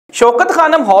Shaukat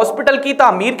Khanam hospital की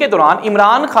तामीर के दौरान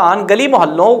इमरान खान गली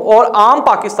मोहल्लों और आम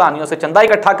पाकिस्तानियों से चंदा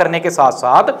इकट्ठा करने के साथ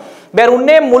साथ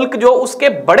बैरून मुल्क जो उसके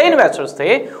बड़े इन्वेस्टर्स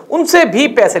थे उनसे भी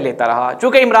पैसे लेता रहा।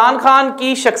 चूंकि इमरान खान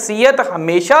की शख्सियत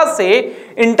हमेशा से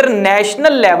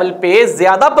इंटरनेशनल लेवल पे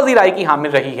ज्यादा पजीराई की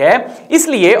हामिल रही है,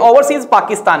 इसलिए ओवरसीज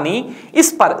पाकिस्तानी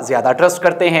इस पर ज्यादा ट्रस्ट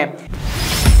करते हैं।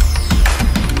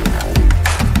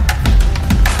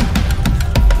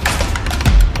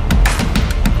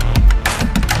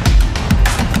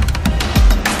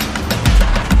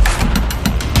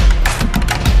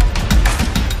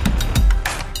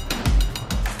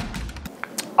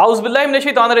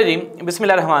 औज़ुबिल्लाहिमिनश्शैतानिर्रजीम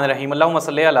बिस्मिल्लाहिर्रहमानिर्रहीम अल्लाहुम्मा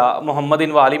सल्लि अला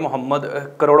मुहम्मदिन व आलि मुहम्मद।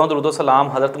 करोड़ों दुरूद व सलाम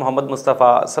हज़रत मोहम्मद मुस्तफ़ा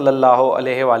सल्लल्लाहु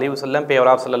अलैहि वसल्लम पे और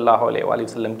आप सल्लल्लाहु अलैहि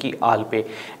वसल्लम की आल पे।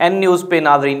 एन न्यूज़ पे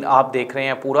नाज़रीन आप देख रहे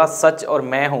हैं पूरा सच और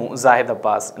मैं हूँ ज़ाहिद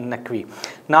अब्बास नकवी।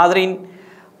 नाज़रीन,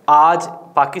 आज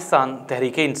पाकिस्तान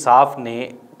तहरीक इंसाफ ने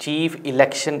chief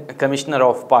election commissioner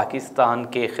of Pakistan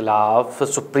के ख़िलाफ़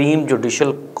सुप्रीम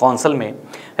जुडिशल कौंसिल में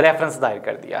रेफरेंस दायर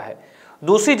कर दिया है।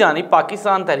 दूसरी जानिब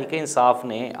पाकिस्तान तहरीक इंसाफ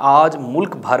ने आज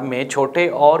मुल्क भर में छोटे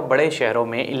और बड़े शहरों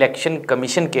में इलेक्शन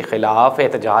कमीशन के ख़िलाफ़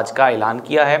एहतजाज का ऐलान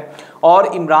किया है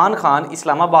और इमरान खान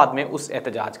इस्लामाबाद में उस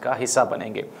एहतजाज का हिस्सा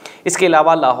बनेंगे। इसके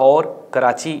अलावा लाहौर,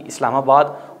 कराची,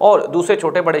 इस्लामाबाद और दूसरे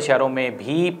छोटे बड़े शहरों में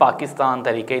भी पाकिस्तान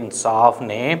तहरीक इंसाफ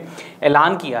ने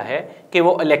ऐलान किया है कि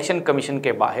वो इलेक्शन कमीशन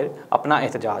के बाहर अपना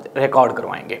एहतजाज रिकॉर्ड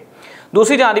करवाएंगे।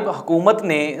 दूसरी जानिब हुकूमत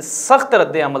ने सख्त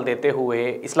रद्द अमल देते हुए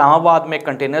इस्लामाबाद में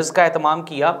कंटेनर्स का एहतमाम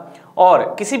किया और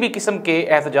किसी भी किस्म के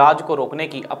एहतजाज को रोकने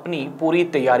की अपनी पूरी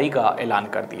तैयारी का ऐलान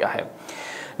कर दिया है।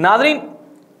 नाज़रीन,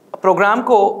 प्रोग्राम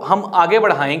को हम आगे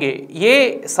बढ़ाएंगे।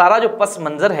 ये सारा जो पस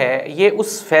मंज़र है ये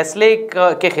उस फैसले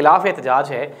के ख़िलाफ़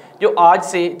एहतजाज है जो आज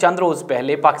से चंद रोज़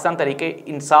पहले पाकिस्तान तहरीक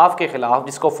इंसाफ के ख़िलाफ़,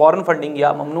 जिसको फ़ॉरेन फंडिंग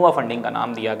या ममनुआ फंडिंग का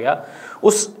नाम दिया गया,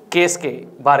 उस केस के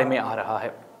बारे में आ रहा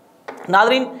है।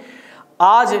 नाज़रीन,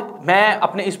 आज मैं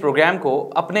अपने इस प्रोग्राम को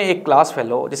अपने एक क्लास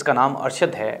फेलो जिसका नाम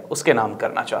अरशद है उसके नाम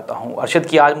करना चाहता हूँ। अरशद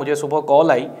की आज मुझे सुबह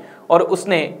कॉल आई और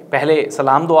उसने पहले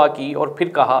सलाम दुआ की और फिर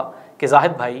कहा कि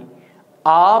ज़ाहिद भाई,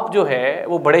 आप जो है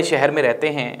वो बड़े शहर में रहते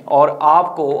हैं और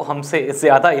आपको हमसे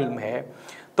ज़्यादा इल्म है,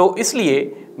 तो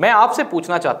इसलिए मैं आपसे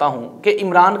पूछना चाहता हूँ कि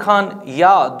इमरान खान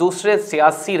या दूसरे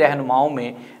सियासी रहनुमाओं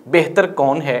में बेहतर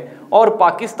कौन है और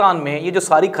पाकिस्तान में ये जो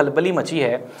सारी खलबली मची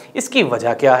है इसकी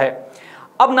वजह क्या है।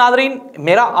 अब नाज़रीन,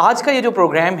 मेरा आज का ये जो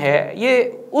प्रोग्राम है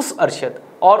ये उस अरशद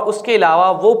और उसके अलावा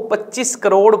वो 25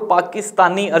 करोड़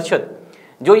पाकिस्तानी अरशद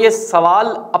जो ये सवाल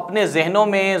अपने जहनों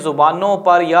में, ज़ुबानों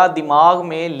पर या दिमाग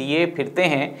में लिए फिरते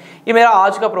हैं, ये मेरा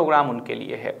आज का प्रोग्राम उनके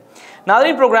लिए है।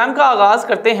 नाज़रीन, प्रोग्राम का आगाज़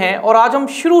करते हैं और आज हम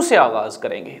शुरू से आगाज़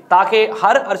करेंगे ताकि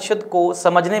हर अरशद को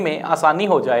समझने में आसानी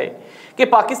हो जाए कि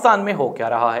पाकिस्तान में हो क्या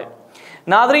रहा है।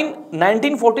 नाज़रीन,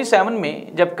 1947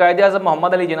 में जब कायद-ए-आज़म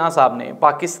मोहम्मद अली जिन्ना साहब ने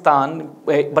पाकिस्तान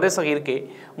बरसग़ीर के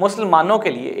मुसलमानों के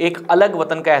लिए एक अलग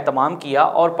वतन का एहतमाम किया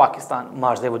और पाकिस्तान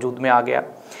मार्ज़ वजूद में आ गया।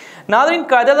 नाज़रीन,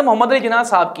 कायद-ए-आज़म मोहम्मद अली जिन्ना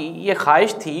साहब की ये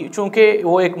ख्वाहिश थी, चूँकि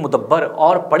वो एक मुदब्बर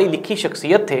और पढ़ी लिखी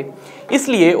शख्सियत थे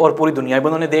इसलिए, और पूरी दुनिया भी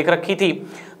उन्होंने देख रखी थी,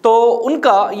 तो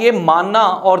उनका ये मानना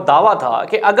और दावा था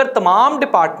कि अगर तमाम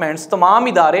डिपार्टमेंट्स, तमाम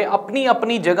इदारे अपनी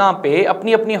अपनी जगह पे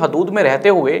अपनी अपनी हदूद में रहते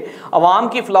हुए अवाम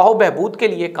की फलाह व बहबूद के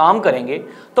लिए काम करेंगे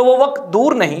तो वो वक्त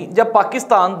दूर नहीं जब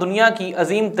पाकिस्तान दुनिया की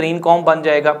अजीम तरीन कौम बन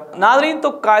जाएगा। नाज़रीन, तो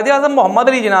कायद-ए-आज़म मोहम्मद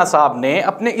अली जिन्ना साहब ने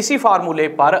अपने इसी फार्मूले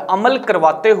पर अमल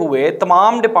करवाते हुए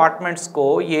तमाम डिपार्टमेंट्स को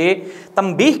ये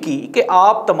तंबीह की कि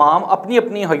आप तमाम अपनी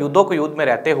अपनी हदूदो क़यूद में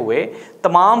रहते हुए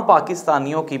तमाम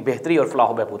पाकिस्तानियों की बेहतरी और फलाह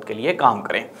व बहबूद के लिए काम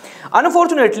करें।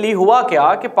 अनफॉर्चुनेटली हुआ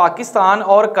क्या कि पाकिस्तान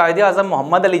और कायद-ए-आज़म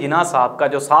मोहम्मद अली जिन्ना साहब का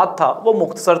जो साथ था वो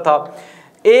मुख्तसर था।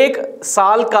 1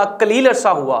 साल का कलील अरसा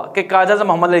हुआ कि कायद-ए-आज़म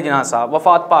मोहम्मद अली जिन्ना साहब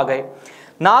वफ़ात पा गए।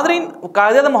 नाज़रीन,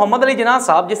 कायद-ए-आज़म मोहम्मद अली जिन्ना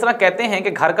साहब जिस तरह कहते हैं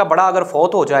कि घर का बड़ा अगर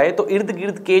फौत हो जाए तो इर्द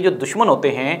गिर्द के जो दुश्मन होते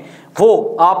हैं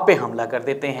वो आप पे हमला कर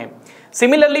देते हैं।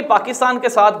 सिमिलरली पाकिस्तान के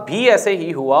साथ भी ऐसे ही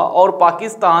हुआ और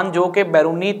पाकिस्तान जो कि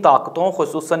बैरूनी ताकतों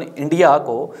खुसूसन इंडिया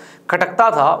को खटकता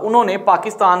था, उन्होंने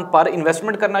पाकिस्तान पर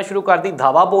इन्वेस्टमेंट करना शुरू कर दी,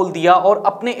 धावा बोल दिया और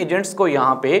अपने एजेंट्स को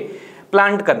यहाँ पे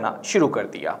प्लांट करना शुरू कर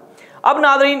दिया। अब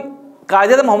नाज़रीन,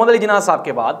 कायद-ए-आज़म मोहम्मद अली जिन्ना साहब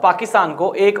के बाद पाकिस्तान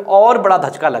को एक और बड़ा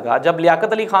धचका लगा जब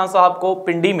लियाकत अली खान साहब को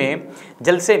पिंडी में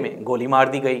जलसे में गोली मार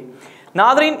दी गई।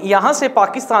 नाज़रीन, यहाँ से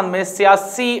पाकिस्तान में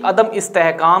सियासी अदम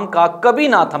इस्तेहकाम का कभी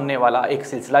ना थमने वाला एक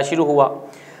सिलसिला शुरू हुआ।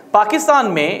 पाकिस्तान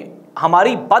में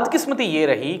हमारी बदकिस्मती ये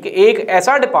रही कि एक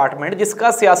ऐसा डिपार्टमेंट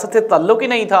जिसका सियासत से ताल्लुक़ ही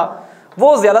नहीं था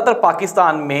वो ज़्यादातर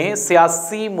पाकिस्तान में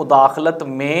सियासी मुदाखलत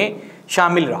में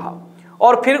शामिल रहा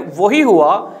और फिर वही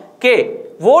हुआ कि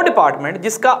वो डिपार्टमेंट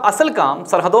जिसका असल काम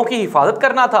सरहदों की हिफाजत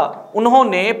करना था,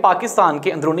 उन्होंने पाकिस्तान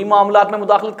के अंदरूनी मामलात में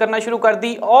मुदाखलत करना शुरू कर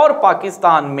दी और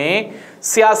पाकिस्तान में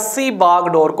सियासी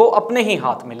बागडोर को अपने ही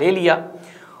हाथ में ले लिया।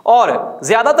 और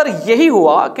ज़्यादातर यही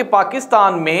हुआ कि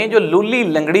पाकिस्तान में जो लुल्ली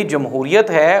लंगड़ी जमहूरियत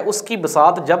है उसकी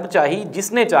बसात जब चाही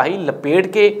जिसने चाही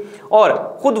लपेट के और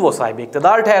ख़ुद वो साहिब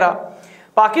इक़्तिदार ठहरा।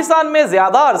 पाकिस्तान में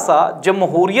ज़्यादा अरसा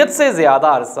जमहूरियत से ज़्यादा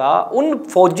अरसा उन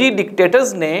फौजी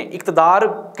डिक्टेटर्स ने इक़्तिदार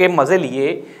के मज़े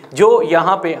लिए जो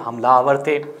यहाँ पे हमलावर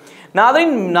थे।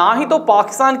 नाज़रीन, ना ही तो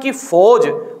पाकिस्तान की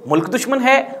फ़ौज मुल्क दुश्मन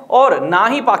है और ना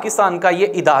ही पाकिस्तान का ये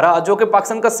इदारा जो कि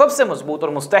पाकिस्तान का सबसे मजबूत और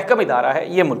मुस्तहकम इदारा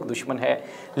है ये मुल्क दुश्मन है,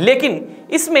 लेकिन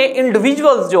इसमें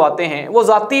इंडिविजुअल्स जो आते हैं वो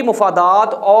ज़ाती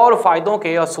मुफादात और फ़ायदों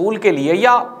के असूल के लिए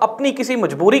या अपनी किसी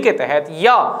मजबूरी के तहत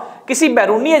या किसी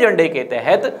बैरूनी एजेंडे के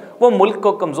तहत वो मुल्क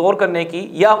को कमज़ोर करने की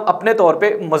या अपने तौर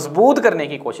पर मजबूत करने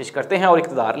की कोशिश करते हैं और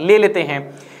इक़्तिदार ले लेते हैं।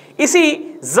 इसी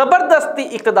ज़बरदस्ती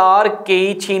इक़्तिदार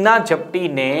की छीना झपटी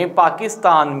ने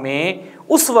पाकिस्तान में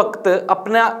उस वक्त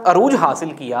अपना अरूज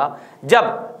हासिल किया जब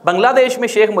बांग्लादेश में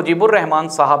शेख मुजीबुर रहमान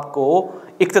साहब को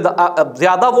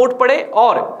ज़्यादा वोट पड़े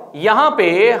और यहाँ पे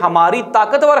हमारी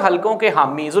ताकतवर हलकों के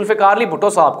हामी जुल्फ़िकार अली भुट्टो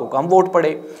साहब को कम वोट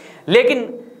पड़े। लेकिन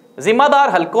ज़िम्मेदार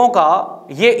हलकों का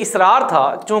ये इसरार था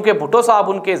चूँकि भुट्टो साहब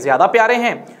उनके ज़्यादा प्यारे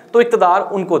हैं तो इक़्तिदार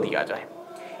उनको दिया जाए।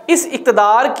 इस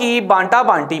इक़्तिदार की बांटा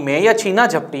बांटी में या छीना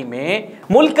झपटी में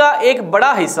मुल्क का एक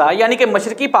बड़ा हिस्सा यानी कि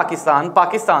मशरकी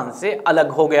पाकिस्तान से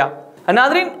अलग हो गया।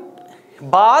 नाज़रीन,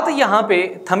 बात यहाँ पे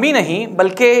थमी नहीं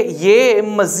बल्कि ये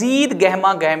मज़ीद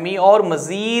गहमा गहमी और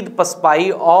मज़ीद पसपाई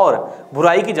और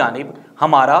बुराई की जानिब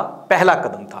हमारा पहला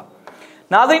कदम था।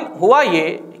 नाज़रीन, हुआ ये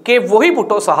कि वही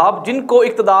भुट्टो साहब जिनको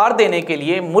इक़्तिदार देने के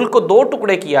लिए मुल्क को दो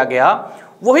टुकड़े किया गया,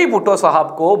 वही भुट्टो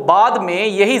साहब को बाद में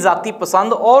यही ज़ाती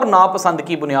पसंद और नापसंद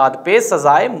की बुनियाद पे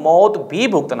सजाए मौत भी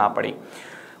भुगतना पड़ी।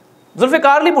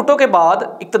 जुल्फ़िकार अली भुट्टो के बाद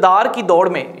इक़्तिदार की दौड़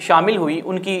में शामिल हुई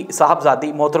उनकी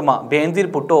साहबजादी मोहतरमा बेनज़ीर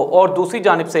भुट्टो और दूसरी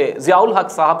जानिब से ज़ियाउल हक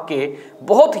साहब के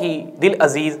बहुत ही दिल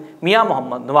अजीज़ मियाँ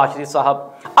मोहम्मद नवाज शरीफ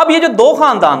साहब। अब ये जो दो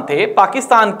ख़ानदान थे,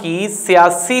 पाकिस्तान की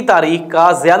सियासी तारीख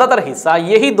का ज़्यादातर हिस्सा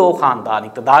यही दो ख़ानदान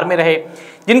इक़्तिदार में रहे,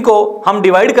 जिनको हम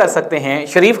डिवाइड कर सकते हैं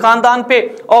शरीफ ख़ानदान पे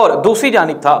और दूसरी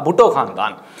जानिब था भुट्टो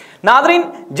ख़ानदान। नाज़रीन,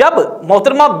 जब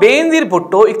मोहतरमा बेनज़ीर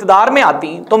भुट्टो इक़्तिदार में आती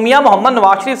तो मियाँ मोहम्मद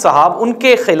नवाज शरीफ साहब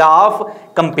उनके ख़िलाफ़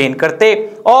कंपेन करते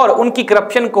और उनकी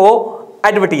करप्शन को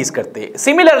एडवर्टीज़ करते।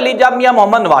 सिमिलरली जब मियाँ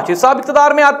मोहम्मद नवाज शरीफ साहब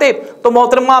इक़्तिदार में आते तो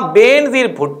मोहतरमा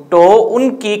बेनज़ीर भुट्टो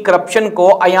उनकी करप्शन को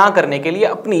अयां करने के लिए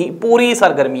अपनी पूरी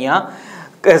सरगर्मियाँ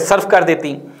सर्व कर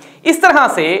देती। इस तरह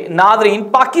से नाज़रीन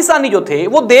पाकिस्तानी जो थे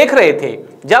वो देख रहे थे,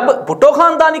 जब भुट्टो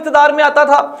ख़ानदान इक़्तिदार में आता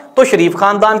था तो शरीफ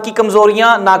ख़ानदान की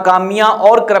कमज़ोरियाँ, नाकामियाँ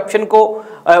और करप्शन को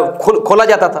खोला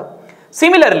जाता था।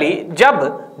 सिमिलरली जब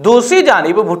दूसरी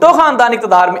जानिब भुट्टो ख़ानदान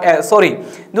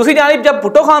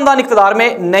इक़्तिदार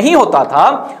में नहीं होता था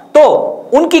तो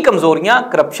उनकी कमज़ोरियाँ,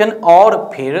 करप्शन और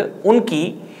फिर उनकी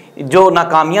जो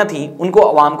नाकामियाँ थी उनको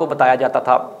अवाम को बताया जाता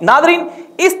था। नाज़रीन,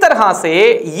 इस तरह से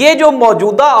ये जो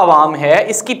मौजूदा अवाम है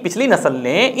इसकी पिछली नस्ल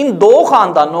ने इन दो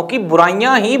ख़ानदानों की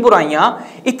बुराइयाँ ही बुराइयाँ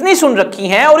इतनी सुन रखी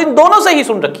हैं और इन दोनों से ही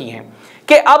सुन रखी हैं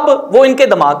कि अब वो इनके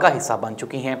दिमाग का हिस्सा बन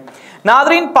चुकी हैं।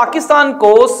 नाज़रीन,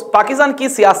 पाकिस्तान की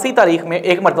सियासी तारीख में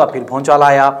एक मरतबा फिर भौचाल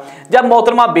आया जब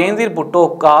मोहतरमा बेनज़ीर भुट्टो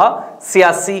का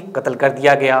सियासी कत्ल कर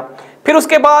दिया गया। फिर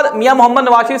उसके बाद मियाँ मोहम्मद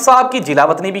नवाज शरीफ साहब की जिला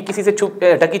वतनी भी किसी से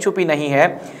ढकी छुपी नहीं है।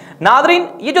 नाज़रीन,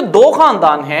 ये जो दो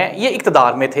ख़ानदान हैं ये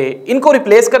इक़्तिदार में थे, इनको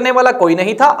रिप्लेस करने वाला कोई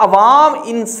नहीं था। अवाम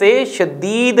इनसे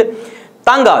शदीद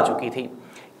तंग आ चुकी थी।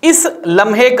 इस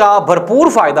लम्हे का भरपूर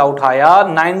फ़ायदा उठाया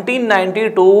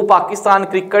 1992 पाकिस्तान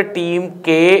क्रिकेट टीम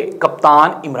के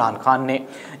कप्तान इमरान खान ने,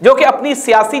 जो कि अपनी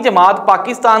सियासी जमात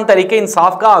पाकिस्तान तहरीक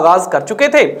इंसाफ का आगाज़ कर चुके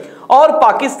थे और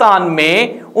पाकिस्तान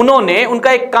में उन्होंने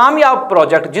उनका एक कामयाब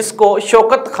प्रोजेक्ट जिसको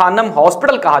शौकत खानम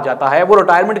हॉस्पिटल कहा जाता है वो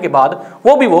रिटायरमेंट के बाद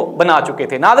वो बना चुके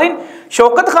थे। नाज़रीन,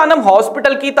 शौकत खानम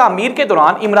हॉस्पिटल की तामीर के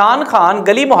दौरान इमरान खान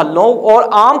गली मोहल्लों और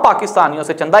आम पाकिस्तानियों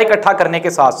से चंदा इकट्ठा करने के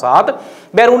साथ साथ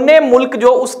बैरून मुल्क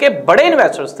जो उसके बड़े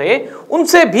इन्वेस्टर्स थे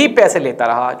उनसे भी पैसे लेता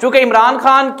रहा। चूँकि इमरान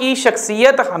खान की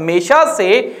शख्सियत हमेशा से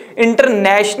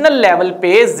इंटरनेशनल लेवल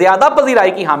पे ज़्यादा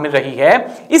पजीराई की हामिल रही है,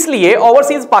 इसलिए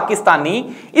ओवरसीज़ पाकिस्तानी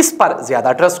इस पर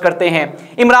ज़्यादा ट्रस्ट करते हैं।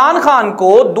 इमरान खान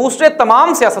को दूसरे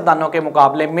तमाम सियासतदानों के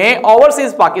मुकाबले में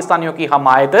ओवरसीज़ पाकिस्तानियों की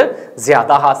हमायत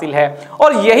ज़्यादा हासिल है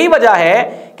और यही वजह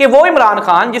है कि वो इमरान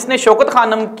खान जिसने शौकत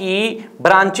खानम की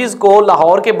ब्रांचेस को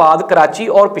लाहौर के बाद कराची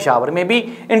और पेशावर में भी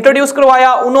इंट्रोड्यूस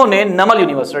करवाया, उन्होंने नमल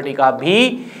यूनिवर्सिटी का भी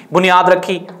बुनियाद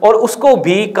रखी और उसको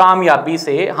भी कामयाबी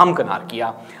से हमकनार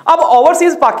किया। अब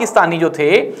ओवरसीज पाकिस्तानी जो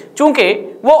थे, चूंकि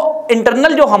वो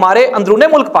इंटरनल जो हमारे अंदरूने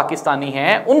मुल्क पाकिस्तानी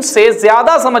हैं उनसे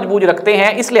ज्यादा समझ बूझ रखते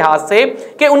हैं, इस लिहाज से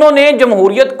कि उन्होंने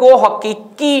जमहूरियत को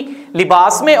हकीकी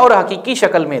लिबास में और हकीकी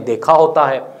शक्ल में देखा होता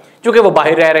है, चूंकि वो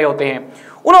बाहर रह रहे होते हैं।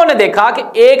 उन्होंने देखा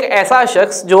कि एक ऐसा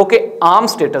शख्स जो कि आम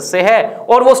स्टेटस से है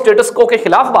और वो स्टेटस को के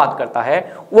खिलाफ बात करता है,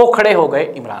 वो खड़े हो गए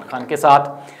इमरान खान के साथ।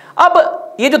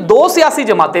 अब ये जो दो सियासी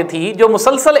जमातें थी जो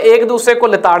मुसलसल एक दूसरे को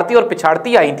लताड़ती और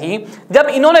पिछाड़ती आई थी, जब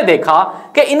इन्होंने देखा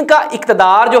कि इनका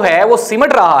इक्तदार जो है वो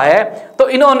सिमट रहा है, तो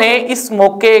इन्होंने इस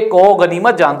मौके को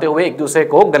गनीमत जानते हुए एक दूसरे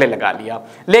को गले लगा लिया।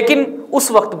 लेकिन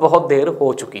उस वक्त बहुत देर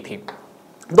हो चुकी थी।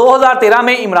 2013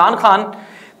 में इमरान खान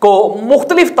को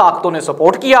मुख्तलिफ ताकतों ने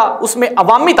सपोर्ट किया, उसमें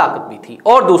अवामी ताकत भी थी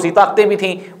और दूसरी ताकतें भी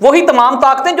थीं, वही तमाम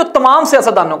ताकतें जो तमाम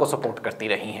सियासतदानों को सपोर्ट करती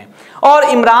रही हैं। और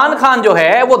इमरान खान जो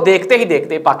है वो देखते ही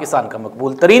देखते पाकिस्तान का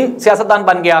मकबूल तरीन सियासतदान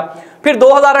बन गया। फिर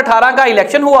 2018 का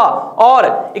इलेक्शन हुआ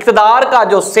और इक़्तिदार का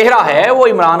जो सेहरा है वो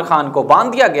इमरान खान को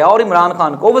बांध दिया गया और इमरान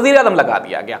खान को वज़ीर आज़म लगा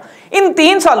दिया गया। इन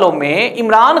 3 सालों में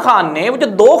इमरान खान ने वो जो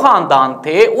 2 खानदान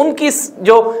थे उनकी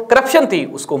जो करप्शन थी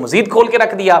उसको मजीद खोल के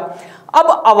रख दिया। अब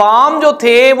अवाम जो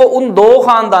थे वो उन 2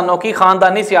 खानदानों की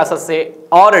खानदानी सियासत से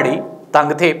ऑलरेडी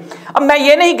तंग थे। अब मैं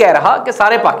ये नहीं कह रहा कि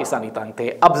सारे पाकिस्तानी तंग थे।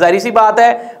 अब जाहिर सी बात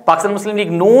है, पाकिस्तान मुस्लिम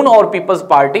लीग नून और पीपल्स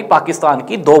पार्टी पाकिस्तान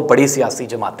की 2 बड़ी सियासी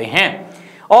जमातें हैं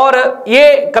और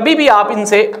ये कभी भी आप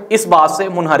इनसे इस बात से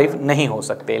मुनहरिफ नहीं हो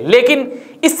सकते। लेकिन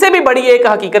इससे भी बड़ी एक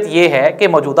हकीकत यह है कि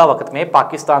मौजूदा वक्त में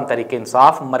पाकिस्तान तहरीक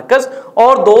इंसाफ मरकज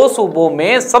और 2 सूबों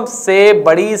में सबसे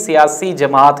बड़ी सियासी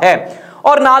जमात है।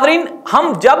 और नादरीन,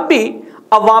 हम जब भी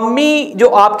अवामी जो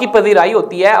आपकी पजीराई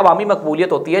होती है, अवामी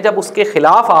मकबूलियत होती है, जब उसके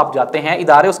खिलाफ आप जाते हैं,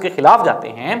 इदारे उसके खिलाफ जाते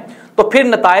हैं, तो फिर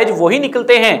नताइज वही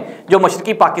निकलते हैं जो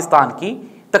मशरकी पाकिस्तान की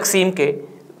तकसीम के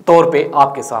तौर पे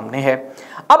आपके सामने है।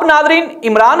 अब नादरीन,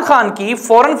 इमरान खान की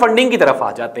फॉरेन फंडिंग की तरफ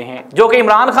आ जाते हैं, जो कि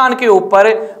इमरान खान के ऊपर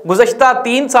गुज़श्ता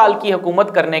 3 साल की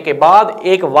हुकूमत करने के बाद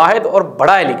एक वाहिद और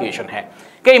बड़ा एलिगेशन है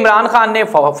कि इमरान खान ने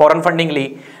फॉरेन फंडिंग ली।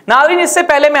 नाज़रीन, इससे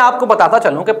पहले मैं आपको बताता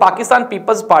चलूं कि पाकिस्तान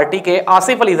पीपल्स पार्टी के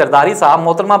आसिफ अली जरदारी साहब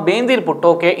मोहतरमा बेनज़ीर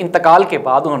भुट्टो के इंतकाल के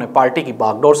बाद उन्होंने पार्टी की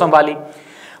बागडोर संभाली।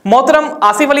 मोहतरम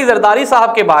आसिफ अली जरदारी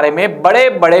साहब के बारे में बड़े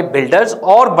बड़े बिल्डर्स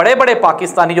और बड़े बड़े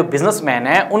पाकिस्तानी जो बिजनेसमैन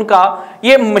हैं उनका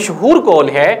ये मशहूर कौल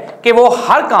है कि वो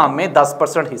हर काम में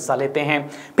 10% हिस्सा लेते हैं।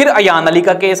 फिर अयान अली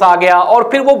का केस आ गया और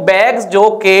फिर वो बैग्स जो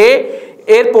कि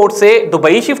एयरपोर्ट से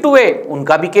दुबई शिफ्ट हुए,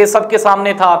 उनका भी केस सबके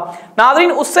सामने था।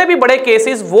 नाज़रीन, उससे भी बड़े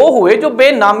केसेस वो हुए जो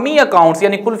बेनामी अकाउंट्स,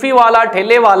 यानी कुल्फी वाला,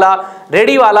 ठेले वाला,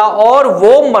 रेडी वाला और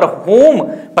वो मरहूम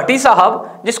भट्टी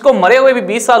साहब जिसको मरे हुए भी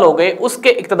 20 साल हो गए, उसके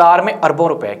इक़्तिदार में अरबों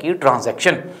रुपए की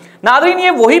ट्रांजैक्शन। नाज़रीन, ये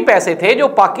वही पैसे थे जो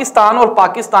पाकिस्तान और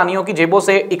पाकिस्तानियों की जेबों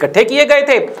से इकट्ठे किए गए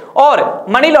थे और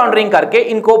मनी लॉन्ड्रिंग करके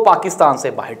इनको पाकिस्तान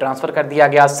से बाहर ट्रांसफर कर दिया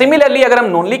गया। सिमिलरली अगर हम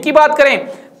नून लीग की बात करें,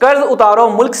 कर्ज उतारो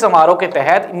मुल्क समारोह के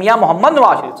तहत मियां मोहम्मद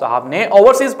नवाज शरीफ साहब ने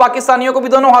ओवरसीज पाकिस्तानियों को भी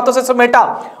दोनों हाथों से समेटा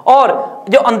और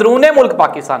जो अंदरूने मुल्क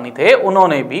पाकिस्तानी थे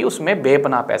उन्होंने भी उसमें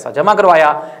बेपनाह पैसा जमा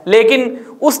करवाया।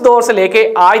 लेकिन उस दौर से लेके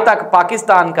आज तक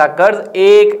पाकिस्तान का कर्ज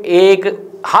एक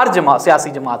हर सियासी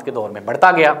जमात के दौर में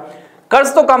बढ़ता गया।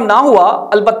 कर्ज तो कम ना हुआ,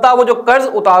 अलबत्ता वो जो कर्ज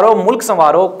उतारो मुल्क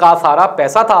संवारो का सारा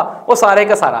पैसा था वो सारे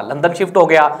का सारा लंदन शिफ्ट हो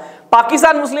गया।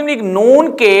 पाकिस्तान मुस्लिम लीग नून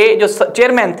के जो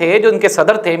चेयरमैन थे, जो उनके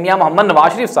सदर थे मियां मोहम्मद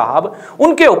नवाज शरीफ साहब,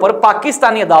 उनके ऊपर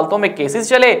पाकिस्तानी अदालतों में केसेस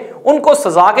चले, उनको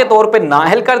सजा के तौर पे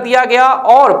नाअहल कर दिया गया।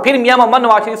 और फिर मियां मोहम्मद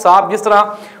नवाज शरीफ साहब, जिस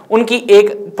तरह उनकी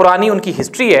एक पुरानी उनकी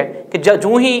हिस्ट्री है कि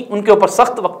जो ही उनके ऊपर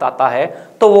सख्त वक्त आता है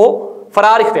तो वो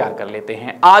फरार इख्तियार कर लेते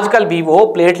हैं। आजकल भी वो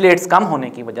प्लेटलेट्स कम होने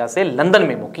की वजह से लंदन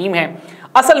में मुकीम हैं।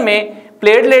 असल में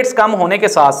प्लेटलेट्स कम होने के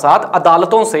साथ साथ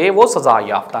अदालतों से वो सजा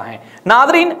याफ्ता हैं।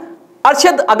 नादरीन,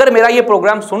 अरशद अगर मेरा ये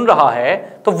प्रोग्राम सुन रहा है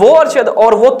तो वो अरशद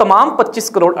और वो तमाम 25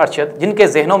 करोड़ अरशद जिनके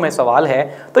जहनों में सवाल है,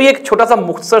 तो ये एक छोटा सा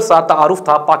मुख्तसर सा तारुफ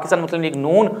था पाकिस्तान मुस्लिम लीग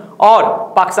नून और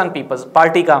पाकिस्तान पीपल्स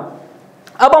पार्टी का।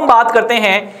 अब हम बात करते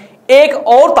हैं एक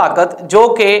और ताकत जो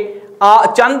कि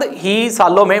चंद ही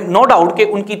सालों में, नो डाउट कि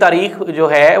उनकी तारीख जो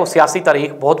है वो सियासी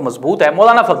तारीख बहुत मजबूत है,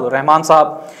 मौलाना फजल रहमान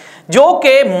साहब, जो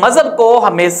कि मजहब को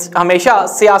हमेशा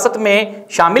सियासत में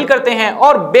शामिल करते हैं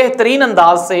और बेहतरीन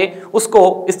अंदाज से उसको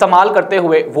इस्तेमाल करते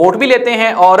हुए वोट भी लेते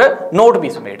हैं और नोट भी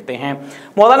समेटते हैं।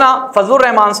 मौलाना फजल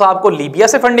रहमान साहब को लीबिया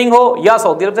से फंडिंग हो या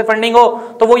सऊदी अरब से फंडिंग हो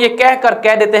तो वो ये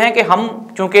कह देते हैं कि हम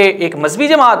चूंकि एक मजहबी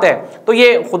जमात है तो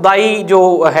ये खुदाई जो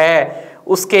है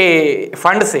उसके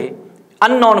फंड से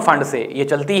अननोन फंड से ये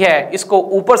चलती है, इसको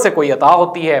ऊपर से कोई अता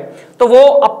होती है, तो वो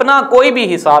अपना कोई भी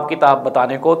हिसाब किताब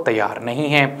बताने को तैयार नहीं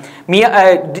है।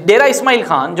 डेरा इस्माइल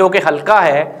खान जो कि हल्का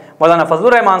है मौलाना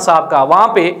फजलुर रहमान साहब का,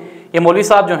 वहाँ पे ये मौलवी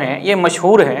साहब जो हैं ये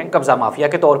मशहूर हैं कब्ज़ा माफिया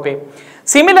के तौर पे।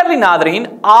 सिमिलरली नादरीन,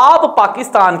 आप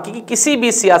पाकिस्तान की किसी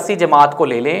भी सियासी जमात को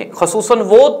ले लें, खसूसन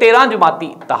वो 13 जमाती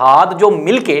इत्तेहाद जो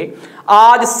मिलके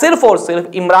आज सिर्फ और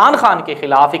सिर्फ इमरान खान के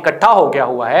खिलाफ इकट्ठा हो गया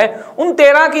हुआ है, उन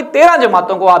 13 की 13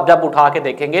 जमातों को आप जब उठा के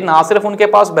देखेंगे, ना सिर्फ उनके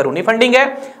पास बैरूनी फंडिंग है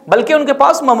बल्कि उनके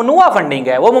पास ममनुआ फंडिंग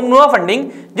है। वो ममनुआ फंडिंग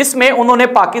जिसमें उन्होंने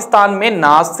पाकिस्तान में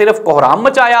ना सिर्फ कोहराम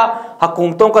मचाया,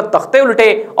 हुकूमतों का तख्ते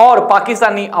उल्टे और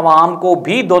पाकिस्तानी अवाम को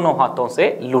भी दोनों हाथों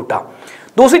से लूटा।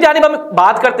 दूसरी जानिब हम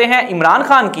बात करते हैं इमरान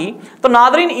खान की, तो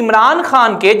नादरीन इमरान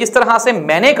खान के, जिस तरह से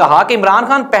मैंने कहा कि इमरान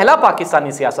खान पहला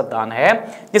पाकिस्तानी सियासतदान है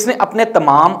जिसने अपने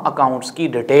तमाम अकाउंट्स की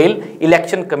detail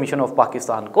election commission of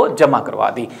Pakistan को जमा करवा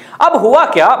दी। अब हुआ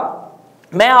क्या,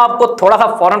 मैं आपको थोड़ा सा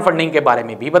फॉरेन फंडिंग के बारे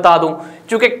में भी बता दूं,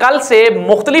 क्योंकि कल से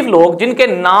मुख्तलिफ लोग जिनके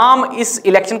नाम इस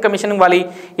इलेक्शन कमीशन वाली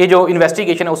ये जो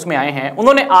इन्वेस्टिगेशन है उसमें आए हैं,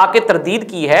 उन्होंने आके तरदीद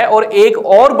की है। और एक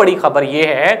और बड़ी खबर ये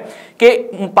है कि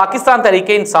पाकिस्तान तहरीक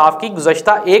इंसाफ की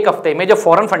गुज़श्ता एक हफ्ते में जो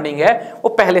फॉरेन फंडिंग है वो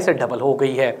पहले से डबल हो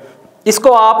गई है।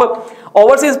 इसको आप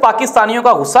ओवरसीज पाकिस्तानियों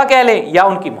का गुस्सा कह लें या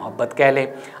उनकी मोहब्बत कह लें।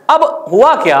 अब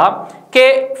हुआ क्या कि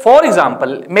फॉर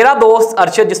एग्जाम्पल मेरा दोस्त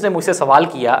अरशद जिसने मुझसे सवाल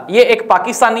किया, ये एक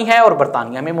पाकिस्तानी है और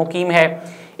बरतानिया में मुकीम है।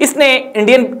 इसने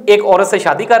इंडियन एक औरत से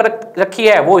शादी कर रखी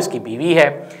है, वो इसकी बीवी है।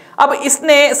 अब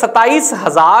इसने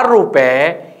 27,000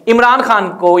 रुपये इमरान खान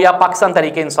को या पाकिस्तान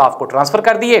तहरीक इंसाफ को ट्रांसफ़र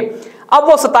कर दिए। अब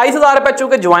वो 27,000 रुपये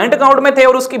चूँकि ज्वाइंट अकाउंट में थे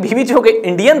और उसकी बीवी चूँकि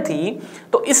इंडियन थी,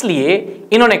 तो इसलिए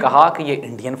इन्होंने कहा कि ये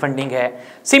इंडियन फंडिंग है।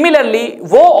 सिमिलरली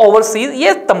वो ओवरसीज,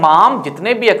 ये तमाम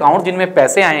जितने भी अकाउंट जिनमें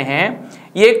पैसे आए हैं,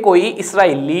 ये कोई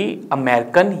इसराइली,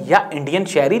 अमेरिकन या इंडियन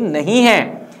शहरी नहीं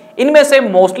हैं। इनमें से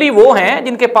मोस्टली वो हैं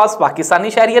जिनके पास पाकिस्तानी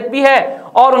शहरियत भी है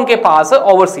और उनके पास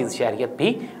ओवरसीज शहरियत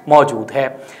भी मौजूद है।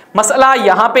 मसला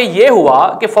यहाँ पे ये हुआ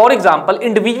कि फॉर एग्जांपल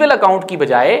इंडिविजुअल अकाउंट की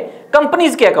बजाय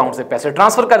कंपनीज के अकाउंट से पैसे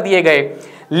ट्रांसफर कर दिए गए।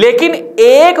 लेकिन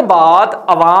एक बात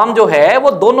अवाम जो है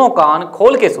वो दोनों कान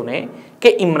खोल के सुने कि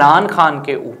इमरान खान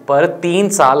के ऊपर 3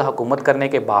 साल हुकूमत करने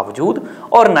के बावजूद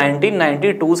और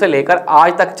 1992 से लेकर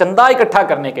आज तक चंदा इकट्ठा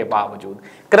करने के बावजूद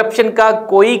करप्शन का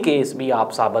कोई केस भी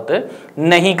आप साबित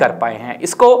नहीं कर पाए हैं।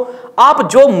 इसको आप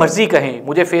जो मर्जी कहें,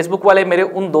 मुझे फेसबुक वाले मेरे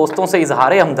उन दोस्तों से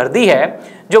इजहार हमदर्दी है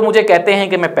जो मुझे कहते हैं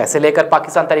कि मैं पैसे लेकर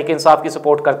पाकिस्तान तहरीक इंसाफ की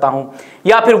सपोर्ट करता हूं,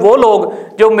 या फिर वो लोग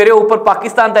जो मेरे ऊपर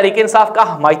पाकिस्तान तहरीक इंसाफ का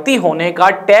हमायती होने का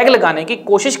टैग लगाने की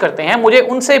कोशिश करते हैं, मुझे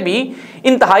उनसे भी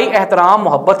इंतहाई एहतराम,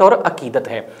 मोहब्बत और अकीदत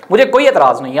है। मुझे कोई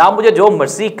एतराज़ नहीं, आप मुझे जो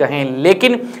मर्जी कहें,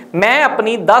 लेकिन मैं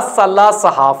अपनी 10 साला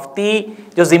सहाफ़ती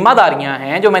जो जिम्मेदारियां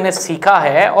हैं, जो मैंने सीखा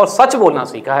है और सच बोलना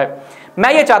सीखा है,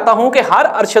 मैं ये चाहता हूं कि हर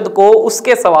अरशद को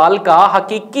उसके सवाल का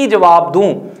हकीकी जवाब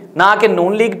दूं, ना कि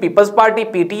नून लीग, पीपल्स पार्टी,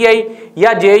 पीटीआई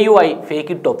या जेयूआई फेक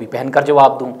की टोपी पहनकर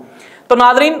जवाब दूं। तो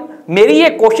नादरीन, मेरी ये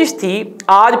कोशिश थी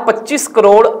आज 25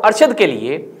 करोड़ अरशद के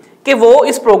लिए कि वो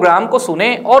इस प्रोग्राम को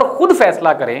सुने और खुद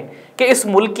फैसला करें कि इस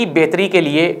मुल्क की बेहतरी के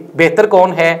लिए बेहतर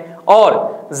कौन है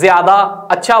और ज़्यादा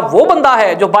अच्छा वो बंदा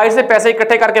है जो बाहर से पैसे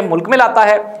इकट्ठे करके मुल्क में लाता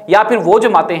है, या फिर वो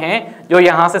जमातें हैं जो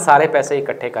यहाँ से सारे पैसे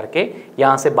इकट्ठे करके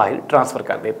यहाँ से बाहर ट्रांसफ़र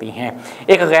कर देती हैं।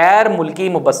 एक गैर मुल्की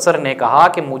मुबस्सर ने कहा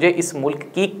कि मुझे इस मुल्क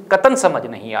की कतन समझ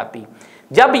नहीं आती।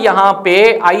 जब यहाँ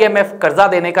पे IMF कर्जा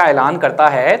देने का ऐलान करता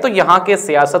है तो यहाँ के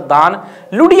सियासतदान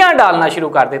लुड़ियाँ डालना शुरू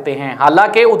कर देते हैं।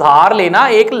 हालांकि उधार लेना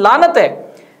एक लानत है,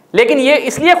 लेकिन ये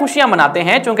इसलिए खुशियां मनाते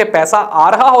हैं क्योंकि पैसा आ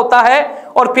रहा होता है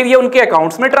और फिर ये उनके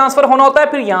अकाउंट्स में ट्रांसफ़र होना होता है,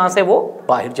 फिर यहाँ से वो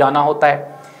बाहर जाना होता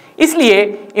है। इसलिए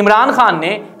इमरान खान ने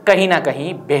कहीं ना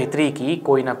कहीं बेहतरी की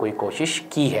कोई ना कोई कोशिश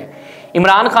की है।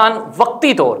 इमरान खान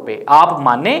वक्ती तौर पे, आप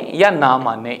माने या ना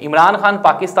माने, इमरान खान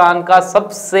पाकिस्तान का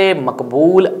सबसे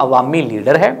मकबूल अवामी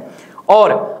लीडर है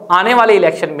और आने वाले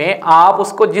इलेक्शन में आप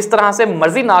उसको जिस तरह से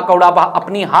मर्जी नाकौड़ा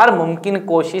अपनी हर मुमकिन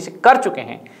कोशिश कर चुके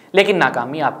हैं, लेकिन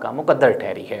नाकामी आपका मुकद्दर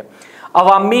ठहरी है।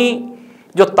 अवामी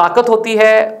जो ताकत होती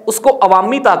है उसको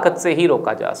अवामी ताकत से ही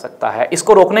रोका जा सकता है।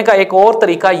 इसको रोकने का एक और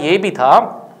तरीका ये भी था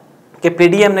कि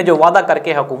PDM ने जो वादा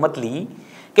करके हुकूमत ली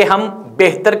कि हम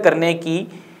बेहतर करने की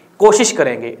कोशिश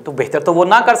करेंगे, तो बेहतर तो वो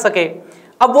ना कर सके।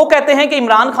 अब वो कहते हैं कि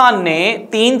इमरान खान ने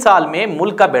 3 साल में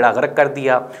मुल्क का बेड़ा गर्क कर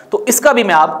दिया। तो इसका भी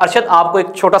मैं अरशद आपको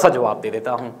एक छोटा सा जवाब दे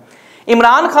देता हूँ।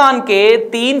 इमरान खान के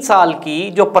 3 साल की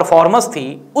जो परफॉर्मेंस थी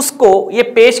उसको ये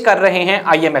पेश कर रहे हैं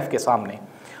IMF के सामने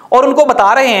और उनको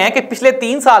बता रहे हैं कि पिछले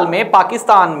 3 साल में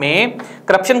पाकिस्तान में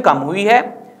करप्शन कम हुई है,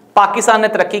 पाकिस्तान ने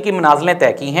तरक्की की मनाजिलें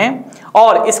तय की हैं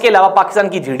और इसके अलावा पाकिस्तान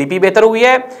की जीडीपी बेहतर हुई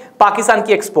है, पाकिस्तान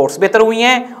की एक्सपोर्ट्स बेहतर हुई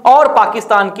हैं और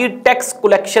पाकिस्तान की टैक्स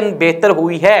कलेक्शन बेहतर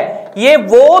हुई है। ये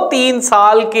वो 3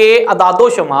 साल के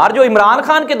अदादोशुमार जो इमरान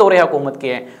खान के दौरे हुकूमत के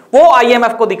हैं, वो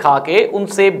आईएमएफ को दिखा के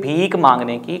उनसे भीख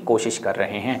मांगने की कोशिश कर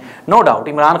रहे हैं। नो डाउट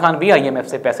इमरान खान भी आईएमएफ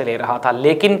से पैसे ले रहा था,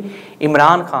 लेकिन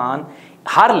इमरान खान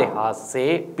हर लिहाज से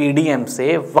पीडीएम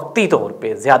से वक्ती तौर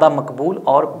पे ज़्यादा मकबूल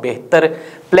और बेहतर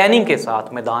प्लानिंग के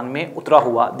साथ मैदान में उतरा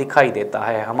हुआ दिखाई देता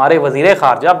है। हमारे वज़ीर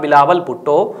ख़ारजा बिलावल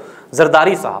भुट्टो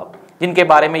ज़रदारी साहब, जिनके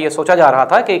बारे में ये सोचा जा रहा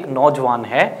था कि एक नौजवान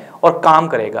है और काम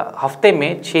करेगा, हफ्ते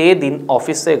में 6 दिन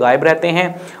ऑफिस से गायब रहते हैं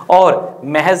और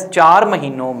महज 4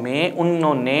 महीनों में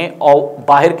उन्होंने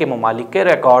बाहर के ममालिक के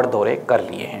रिकॉर्ड दौरे कर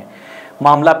लिए हैं।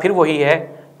 मामला फिर वही है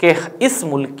कि इस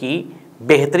मुल्क की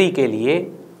बेहतरी के लिए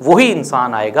वही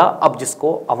इंसान आएगा अब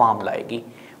जिसको अवाम लाएगी।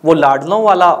 वो लाडलों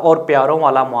वाला और प्यारों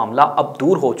वाला मामला अब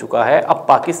दूर हो चुका है। अब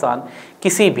पाकिस्तान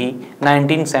किसी भी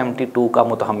 1972 का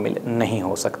मुतहम्मिल नहीं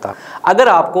हो सकता। अगर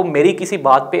आपको मेरी किसी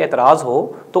बात पे एतराज़ हो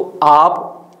तो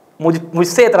आप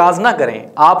मुझसे एतराज़ ना करें,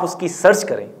 आप उसकी सर्च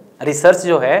करें। रिसर्च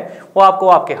जो है वो आपको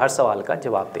आपके हर सवाल का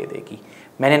जवाब दे देगी।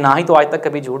 मैंने ना ही तो आज तक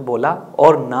कभी झूठ बोला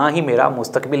और ना ही मेरा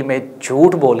मुस्तकबिल में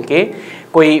झूठ बोल के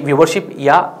कोई व्यूवरशिप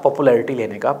या पॉपुलैरिटी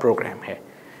लेने का प्रोग्राम है।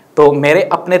 तो मेरे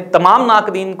अपने तमाम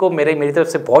नाकदीन को मेरी तरफ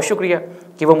से बहुत शुक्रिया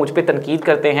कि वो मुझ पे तनकीद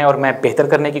करते हैं और मैं बेहतर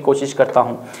करने की कोशिश करता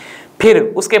हूँ। फिर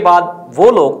उसके बाद वो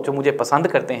लोग जो मुझे पसंद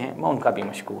करते हैं मैं उनका भी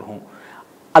मशकूर हूँ।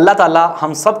 अल्लाह ताला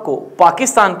हम सबको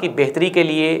पाकिस्तान की बेहतरी के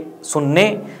लिए सुनने,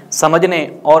 समझने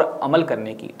और अमल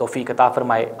करने की तौफीक अता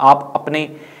फरमाए। आप अपने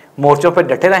मोर्चों पर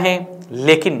डटे रहें,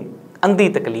 लेकिन अंधी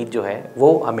तकलीद जो है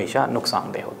वो हमेशा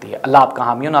नुकसानदेह होती है। अल्लाह आपका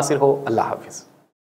हामी और नासिर हो। अल्लाह हाफिज़।